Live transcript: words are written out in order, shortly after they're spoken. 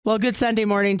Well, good Sunday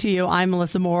morning to you. I'm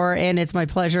Melissa Moore, and it's my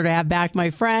pleasure to have back my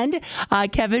friend,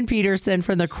 Kevin Petersen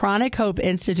from the Chronic Hope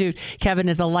Institute. Kevin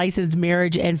is a licensed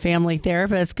marriage and family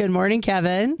therapist. Good morning,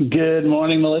 Kevin. Good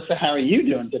morning, Melissa. How are you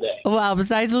doing today? Well,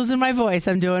 besides losing my voice,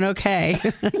 I'm doing okay.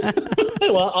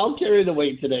 Well, I'll carry the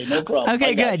weight today. No problem.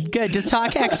 Okay, good. Just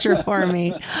talk extra for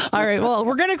me. All right. Well,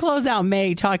 we're going to close out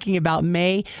May talking about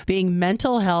May being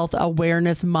Mental Health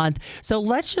Awareness Month. So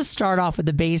let's just start off with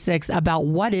the basics about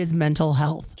what is mental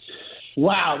health.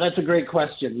 Wow, that's a great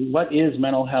question. What is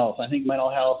mental health? I think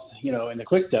mental health, in the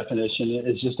quick definition,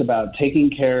 is just about taking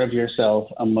care of yourself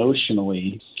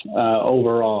emotionally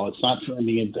overall. It's not,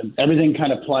 everything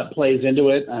kind of plays into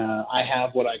it. I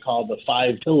have what I call the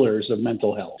 5 pillars of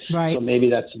mental health. Right. So maybe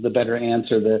that's the better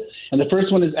answer. And the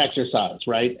first one is exercise,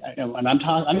 right? And I'm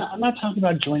not talking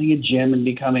about joining a gym and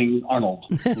becoming Arnold,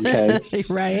 okay?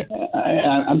 Right.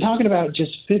 I'm talking about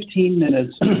just 15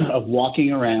 minutes of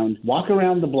walking around. Walk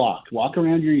around the block. Walk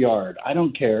around your yard. I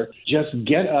don't care. Just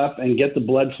get up and get the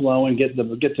blood flow and get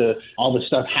to all the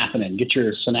stuff happening. Get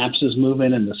your synapses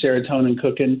moving and the serotonin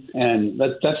cooking. And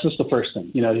that's just the first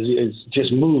thing, is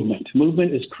just movement.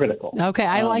 Movement is critical. Okay,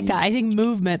 I like that. I think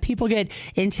movement, people get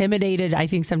intimidated, I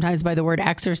think, sometimes by the word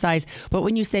exercise. But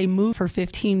when you say move for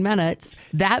 15 minutes,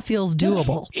 that feels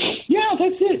doable. Yeah,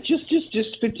 that's it.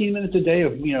 Just 15 minutes a day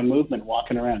of, movement,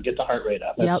 walking around, get the heart rate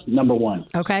up. That's number one.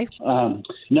 Okay.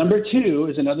 Number 2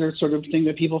 is another sort of thing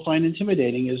that people find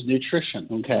intimidating is nutrition.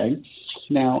 Okay.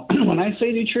 Now, when I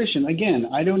say nutrition, again,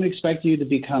 I don't expect you to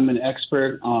become an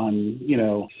expert on,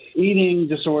 eating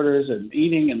disorders and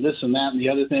eating and this and that and the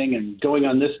other thing and going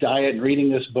on this diet and reading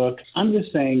this book. I'm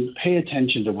just saying pay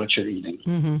attention to what you're eating.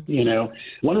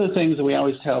 Mm-hmm. One of the things that we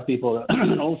always tell people,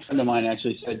 an old friend of mine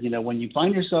actually said, when you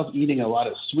find yourself eating a lot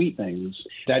of sweet things,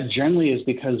 that generally is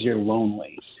because you're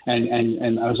lonely.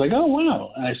 And I was like, oh,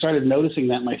 wow. And I started noticing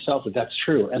that myself, that's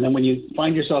true. And then when you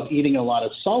find yourself eating a lot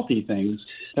of salty things,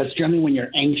 that's generally when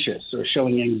you're anxious or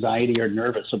showing anxiety or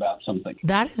nervous about something.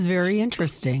 That is very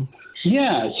interesting.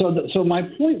 Yeah. So my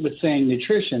point with saying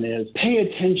nutrition is pay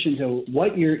attention to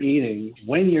what you're eating,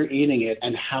 when you're eating it,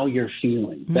 and how you're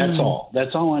feeling. That's all.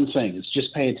 That's all I'm saying is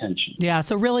just pay attention. Yeah.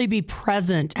 So really be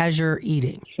present as you're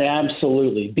eating.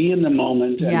 Absolutely. Be in the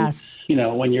moment. And, yes.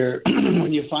 When you're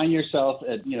when you find yourself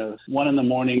at 1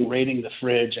 a.m. raiding the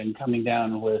fridge and coming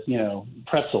down with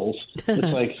pretzels,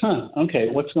 it's like, okay,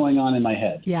 what's going on in my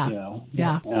head? Yeah.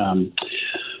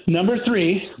 Number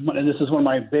 3, and this is one of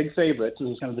my big favorites, this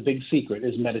is kind of the big secret,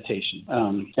 is meditation.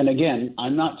 And again,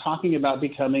 I'm not talking about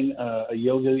becoming a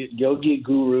yogi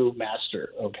guru master,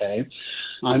 okay?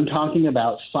 I'm talking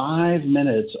about 5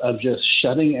 minutes of just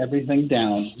shutting everything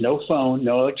down, no phone,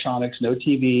 no electronics, no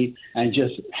TV, and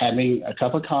just having a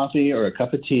cup of coffee or a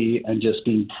cup of tea and just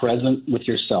being present with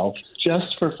yourself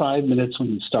just for 5 minutes when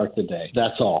you start the day.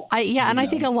 That's all. I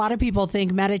think a lot of people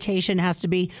think meditation has to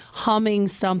be humming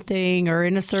something or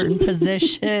in a certain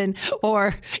position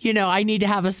or, I need to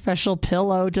have a special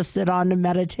pillow to sit on to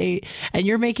meditate. And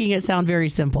you're making it sound very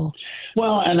simple.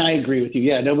 Well, and I agree with you.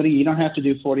 Yeah, you don't have to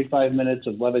do 45 minutes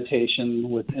of levitation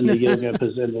in the yoga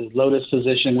position, the lotus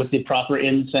position with the proper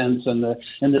incense and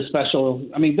the special.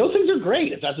 I mean, those things are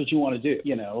great if that's what you want to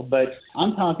do, But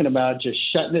I'm talking about just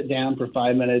shutting it down for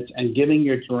 5 minutes and giving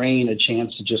your brain a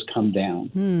chance to just come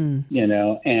down,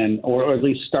 or at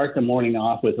least start the morning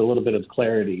off with a little bit of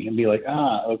clarity and be like,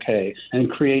 okay,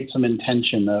 and create some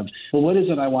intention of, well, what is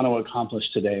it I want to accomplish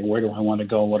today? Where do I want to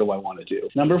go? And what do I want to do?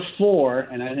 Number 4,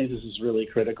 and I think this is really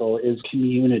critical, is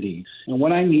community. And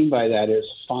what I mean by that is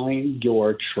find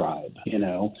your tribe,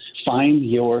 find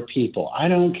your people. I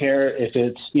don't care if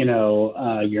it's,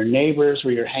 your neighbors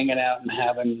where you're hanging out and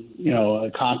having,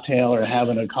 a cocktail or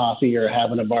having a coffee or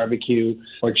having a barbecue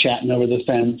or chatting over the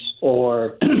fence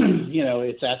or,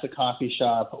 it's at the coffee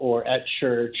shop or at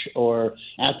church or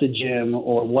at the gym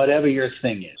or whatever your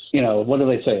thing is. What do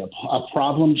they say? A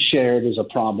problem shared is a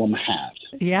problem halved.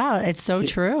 Yeah, it's so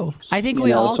true. I think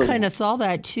we all kind of saw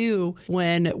that too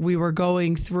when we were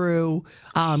going through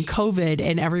COVID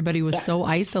and everybody was so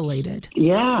isolated.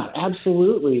 Yeah,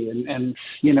 absolutely. And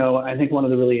I think one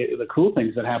of the cool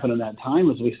things that happened in that time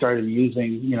was we started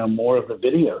using, more of the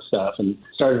video stuff and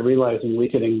started realizing we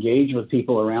could engage with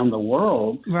people around the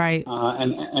world. Right.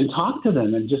 And talk to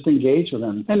them and just engage with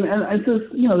them. And it's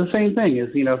just, the same thing is,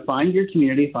 find your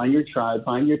community, find your tribe,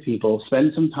 find your people,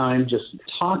 spend some time just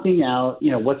talking out,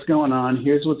 what's going on,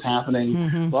 here's what's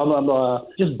happening, blah, blah, blah.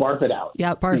 Just barf it out.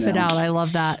 Yeah, barf it out. I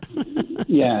love that.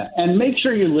 Yeah, and make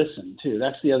sure you listen, too.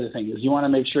 That's the other thing, is you want to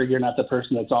make sure you're not the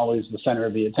person that's always the center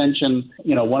of the attention.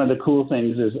 One of the cool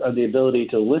things is the ability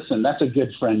to listen. That's a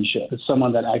good friendship. It's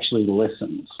someone that actually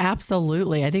listens.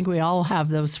 Absolutely. I think we all have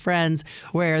those friends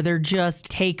where they're just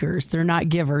takers. They're not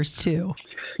givers, too.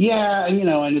 Yeah,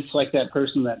 and it's like that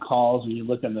person that calls and you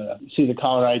look and see the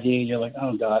caller ID and you're like,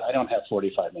 oh, God, I don't have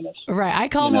 45 minutes. Right. I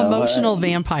call them emotional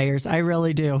vampires. I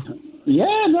really do.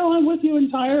 Yeah, no, I'm with you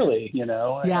entirely,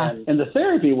 Yeah. And in the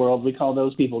therapy world, we call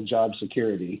those people job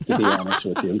security, to be honest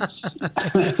with you.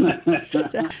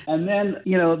 And then,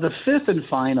 the fifth and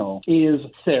final is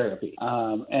therapy.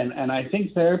 And I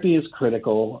think therapy is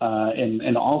critical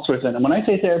in all sorts of, and when I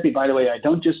say therapy, by the way, I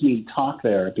don't just mean talk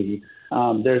therapy.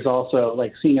 There's also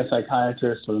like seeing a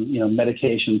psychiatrist or,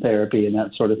 medication therapy and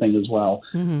that sort of thing as well.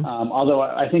 Mm-hmm. Although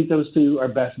I think those two are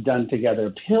best done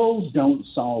together. Pills don't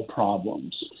solve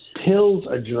problems. Pills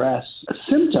address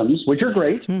symptoms, which are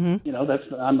great. Mm-hmm.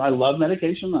 I love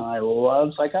medication and I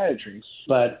love psychiatry.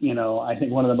 But, I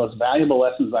think one of the most valuable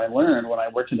lessons I learned when I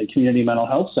worked in the community mental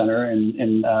health center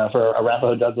for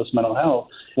Arapahoe Douglas Mental Health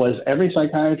was every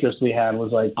psychiatrist we had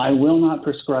was like, I will not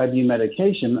prescribe you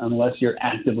medication unless you're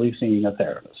actively seeing a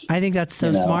therapist. I think that's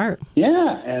so smart.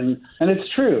 Yeah, and it's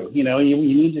true. You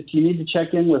need to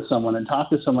check in with someone and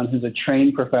talk to someone who's a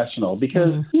trained professional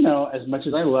because, as much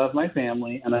as I love my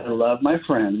family and I love my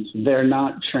friends, they're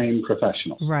not trained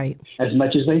professionals. Right. As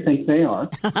much as they think they are.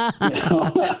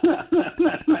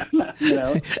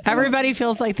 Everybody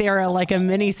feels like they are like a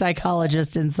mini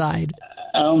psychologist inside.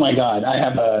 Oh my God! I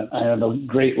have a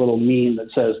great little meme that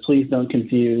says, "Please don't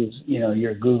confuse,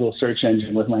 your Google search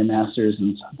engine with my master's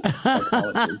in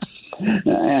psychology."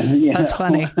 That's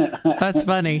funny. That's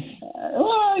funny.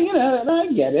 Well, I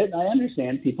get it. I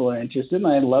understand people are interested, and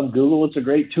I love Google. It's a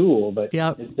great tool, but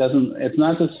it's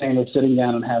not the same as sitting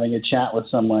down and having a chat with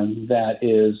someone that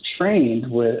is trained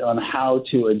on how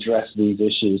to address these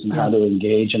issues and how to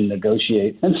engage and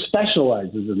negotiate and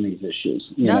specializes in these issues,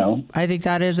 you know? I think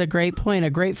that is a great point. A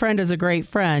great friend is a great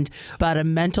friend, but a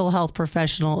mental health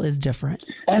professional is different.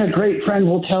 And a great friend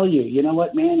will tell you, you know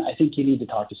what, man, I think you need to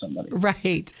talk to somebody.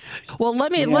 Right. Well,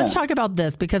 let's talk about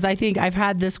this because I think I've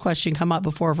had this question come up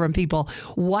before from people.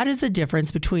 What is the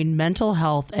difference between mental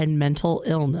health and mental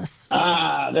illness?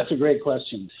 That's a great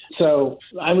question. So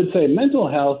I would say mental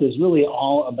health is really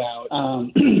all about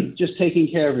just taking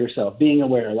care of yourself, being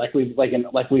aware, like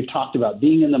we've talked about,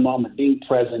 being in the moment, being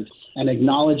present, and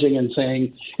acknowledging and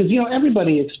saying, because,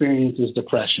 everybody experiences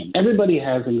depression. Everybody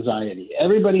has anxiety.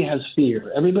 Everybody has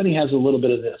fear. Everybody has a little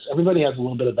bit of this. Everybody has a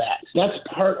little bit of that. That's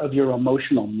part of your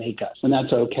emotional makeup, and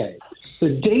that's okay.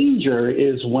 The danger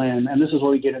is when, and this is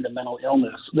where we get into mental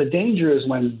illness, the danger is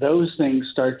when those things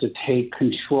start to take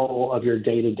control of your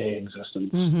day-to-day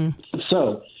existence. Mm-hmm.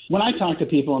 So when I talk to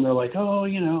people and they're like, oh,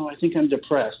 I think I'm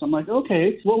depressed. I'm like,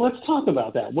 okay, well, let's talk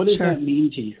about that. What does that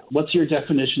mean to you? What's your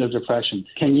definition of depression?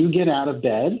 Can you get out of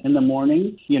bed in the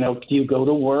morning? Do you go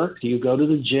to work? Do you go to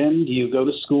the gym? Do you go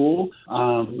to school?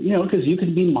 Because you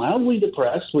can be mildly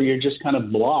depressed where you're just kind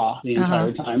of blah the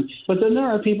entire time. But then there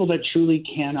are people that truly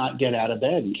cannot get out of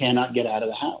bed and cannot get out of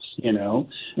the house,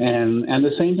 and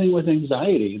the same thing with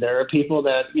anxiety. There are people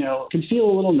that, can feel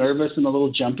a little nervous and a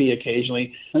little jumpy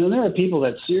occasionally. And then there are people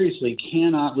that seriously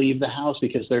cannot leave the house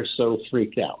because they're so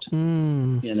freaked out,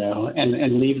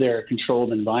 and leave their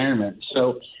controlled environment.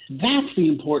 So that's the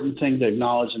important thing to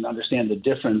acknowledge and understand the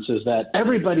difference is that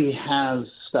everybody has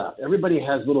stuff. Everybody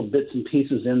has little bits and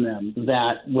pieces in them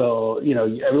that will,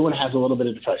 everyone has a little bit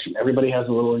of depression. Everybody has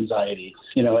a little anxiety.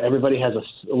 Everybody has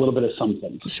a little bit of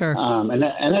something. Sure. And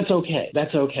that's okay.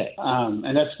 That's okay.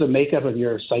 And that's the makeup of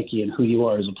your psyche and who you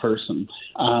are as a person.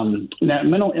 Now,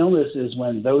 mental illness is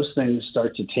when those things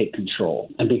start to take control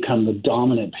and become the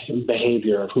dominant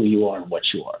behavior of who you are and what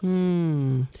you are.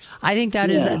 I think that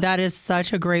is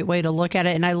such a great way to look at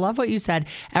it. And I love what you said.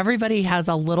 Everybody has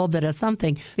a little bit of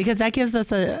something because that gives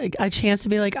us a chance to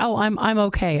be like, oh, I'm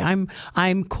okay.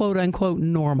 I'm quote unquote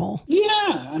normal. Yeah.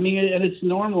 I mean, and it's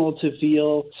normal to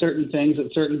feel certain things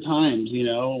at certain times,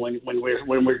 when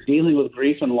we're dealing with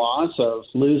grief and loss of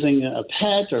losing a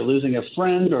pet or losing a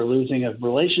friend or losing a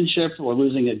relationship or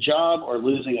losing a job or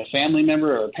losing a family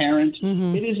member or a parent.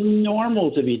 Mm-hmm. It is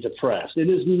normal to be depressed. It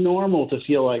is normal to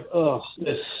feel like, oh,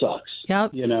 this sucks.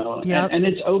 Yep. And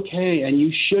it's okay. And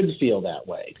you should feel that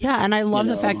way. Yeah. And I love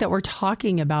the fact that we're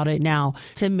talking about it now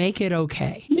to make it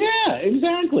okay. Yeah,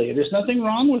 exactly. There's nothing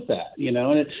wrong with that,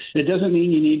 and it doesn't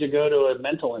mean you need to go to a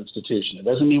mental institution. It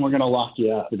doesn't mean we're going to lock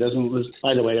you up. It doesn't,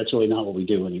 by the way, that's really not what we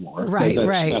do anymore. Right.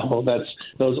 That's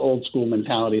those old school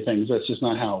mentality things. That's just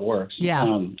not how it works.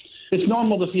 Yeah. it's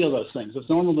normal to feel those things. It's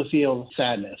normal to feel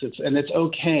sadness. It's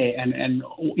okay. And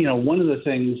one of the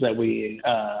things that we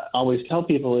always tell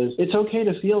people is it's okay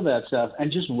to feel that stuff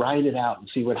and just write it out and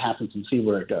see what happens and see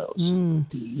where it goes.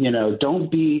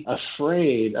 Don't be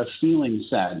afraid of feeling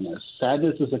sadness.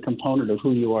 Sadness is a component of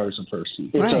who you are as a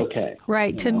person. It's okay.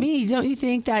 Right. To me, don't you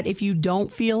think that if you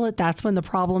don't feel it, that's when the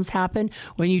problems happen,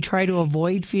 when you try to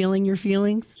avoid feeling your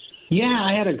feelings? Yeah,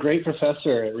 I had a great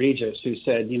professor at Regis who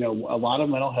said, a lot of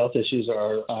mental health issues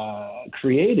are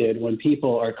created when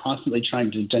people are constantly trying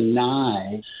to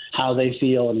deny how they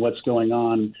feel and what's going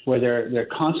on, where they're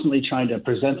constantly trying to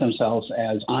present themselves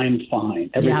as I'm fine,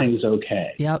 everything's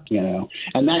okay. Yep.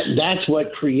 And that's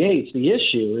what creates the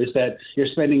issue, is that you're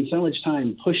spending so much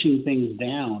time pushing things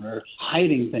down or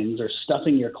hiding things or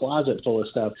stuffing your closet full of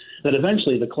stuff that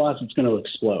eventually the closet's going to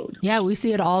explode. Yeah, we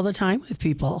see it all the time with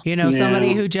people.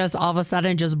 Somebody who just all of a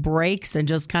sudden just breaks and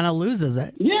just kind of loses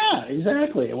it. Yeah,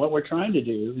 exactly. And what we're trying to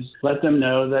do is let them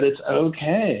know that it's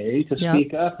okay to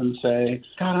speak up and say,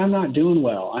 God, I'm not doing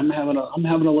well. I'm having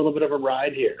a little bit of a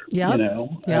ride here.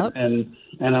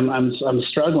 And I'm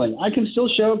struggling. I can still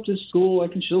show up to school. I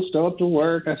can still show up to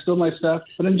work. I still my stuff,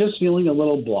 but I'm just feeling a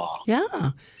little blah.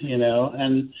 Yeah.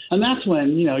 And that's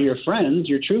when, your friends,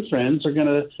 your true friends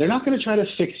they're not going to try to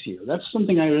fix you. That's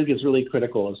something I think is really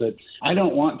critical, is that I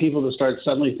don't want people to start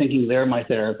suddenly thinking they're my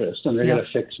therapist and they're going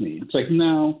to fix me. It's like,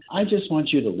 no, I just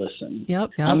want you to listen.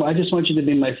 Yep. I just want you to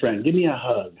be my friend. Give me a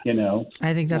hug,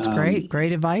 I think that's great.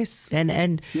 Great advice.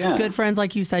 And good friends,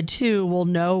 like you said, too, will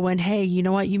know when, hey, you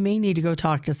know what, you may need to go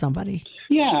talk to somebody.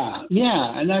 Yeah.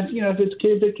 And that,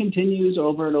 if it continues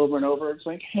over and over and over, it's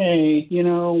like, hey,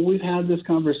 we've had this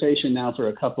conversation now for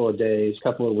a couple of days,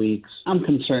 couple of weeks. I'm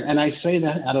concerned. And I say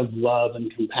that out of love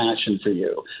and compassion for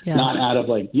you, not out of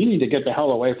like, you need to get the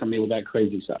hell away from me with that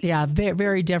crazy stuff. Yeah, very,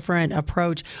 very different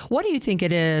approach. What do you think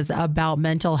it is about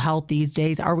mental health these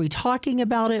days? Are we talking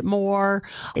about it more?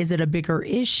 Is it a bigger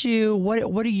issue?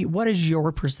 What is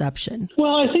your perception?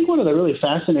 Well, I think one of the really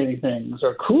fascinating things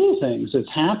or cool things that's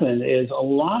happened is a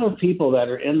lot of people that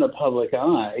are in the public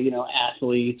eye,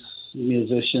 athletes,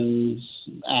 musicians,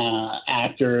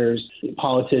 actors,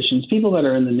 politicians, people that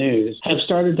are in the news have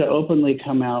started to openly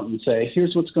come out and say,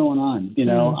 here's what's going on.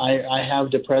 I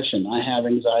have depression. I have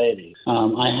anxiety.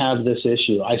 I have this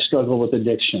issue. I struggle with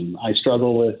addiction. I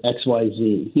struggle with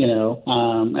XYZ,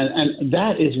 and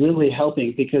that is really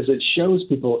helping because it shows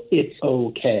people it's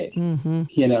okay.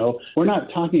 We're not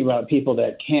talking about people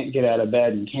that can't get out of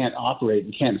bed and can't operate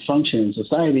and can't function in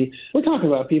society. We're talking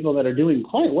about people that are doing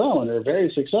quite well and are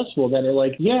very successful that are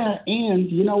like,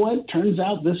 and you know what? Turns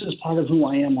out this is part of who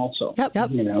I am also. Yep.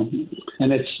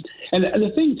 And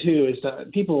the thing too is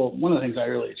that people, one of the things I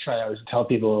really try to always tell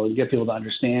people and get people to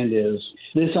understand is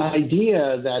this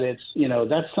idea that it's,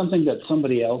 that's something that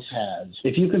somebody else has.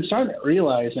 If you can start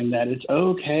realizing that it's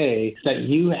okay that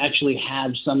you actually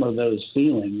have some of those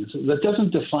feelings, that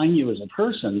doesn't define you as a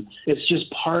person. It's just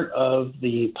part of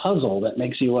the puzzle that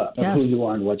makes you up, of who you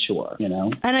are and what you are,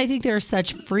 And I think there's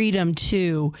such freedom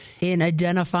too in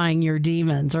identifying your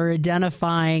demons or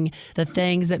identifying the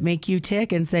things that make you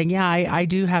tick and saying, I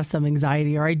do have some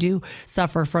anxiety or I do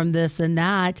suffer from this and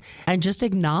that, and just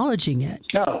acknowledging it.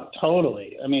 Oh,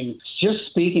 totally. I mean, just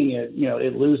speaking it,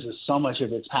 it loses so much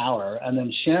of its power, and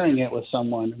then sharing it with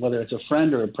someone, whether it's a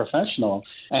friend or a professional,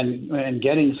 and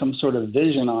getting some sort of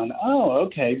vision on,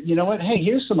 okay, you know what? Hey,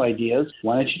 here's some ideas.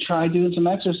 Why don't you try doing some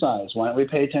exercise? Why don't we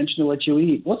pay attention to what you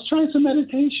eat? Let's try some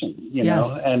meditation,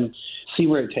 know, and see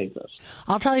where it takes us.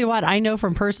 I'll tell you what, I know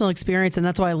from personal experience, and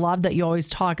that's why I love that you always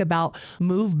talk about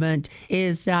movement,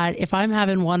 is that if I'm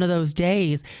having one of those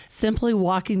days, simply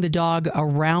walking the dog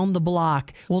around the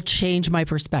block will change my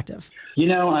perspective.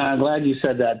 I'm glad you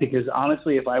said that, because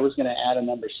honestly, if I was going to add a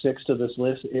number 6 to this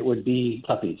list, it would be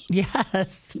puppies.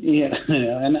 Yes. Yeah,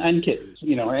 and kittens,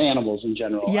 or animals in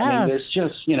general. Yes. I mean, there's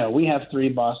just, we have 3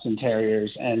 Boston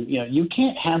Terriers, and, you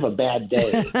can't have a bad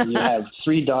day when you have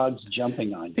 3 dogs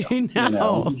jumping on you. I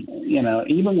know.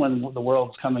 Even when the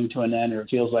world's coming to an end, or it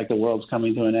feels like the world's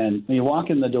coming to an end, when you walk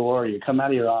in the door, you come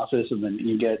out of your office, and then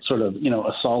you get sort of,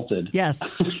 assaulted. Yes.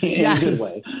 in a good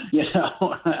way.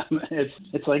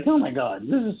 It's like, oh my God,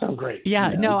 this is so great.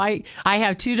 Yeah, no, I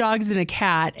have 2 dogs and a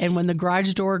cat, and when the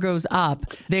garage door goes up,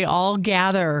 they all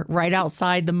gather right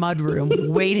outside the mudroom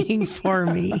waiting for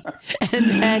me. And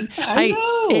then I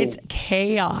know. It's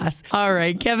chaos. All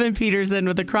right. Kevin Petersen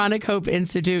with the Chronic Hope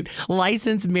Institute,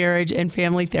 licensed marriage and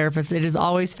family therapist. It is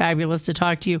always fabulous to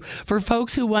talk to you. For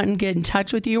folks who want to get in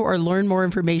touch with you or learn more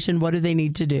information, what do they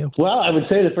need to do? Well, I would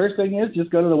say the first thing is just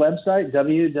go to the website,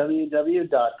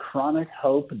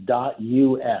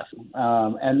 www.chronichope.us.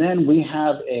 And then we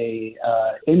have a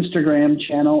Instagram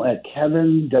channel at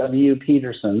Kevin W.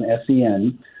 Petersen,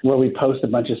 SEN, where we post a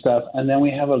bunch of stuff. And then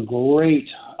we have a great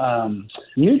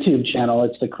YouTube channel.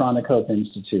 It's the Chronic Hope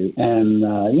Institute, and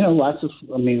lots of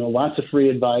free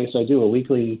advice. I do a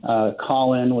weekly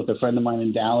call-in with a friend of mine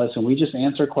in Dallas, and we just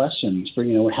answer questions.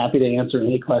 We're happy to answer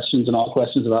any questions and all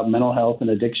questions about mental health and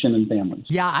addiction and families.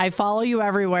 Yeah, I follow you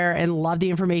everywhere and love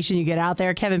the information you get out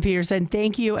there. Kevin Petersen,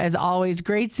 thank you as always.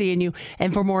 Great seeing you.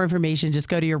 And for more information, just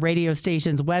go to your radio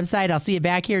station's website. I'll see you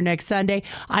back here next Sunday.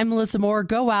 I'm Melissa Moore.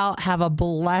 Go out, have a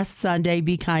blessed Sunday.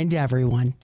 Be kind to everyone.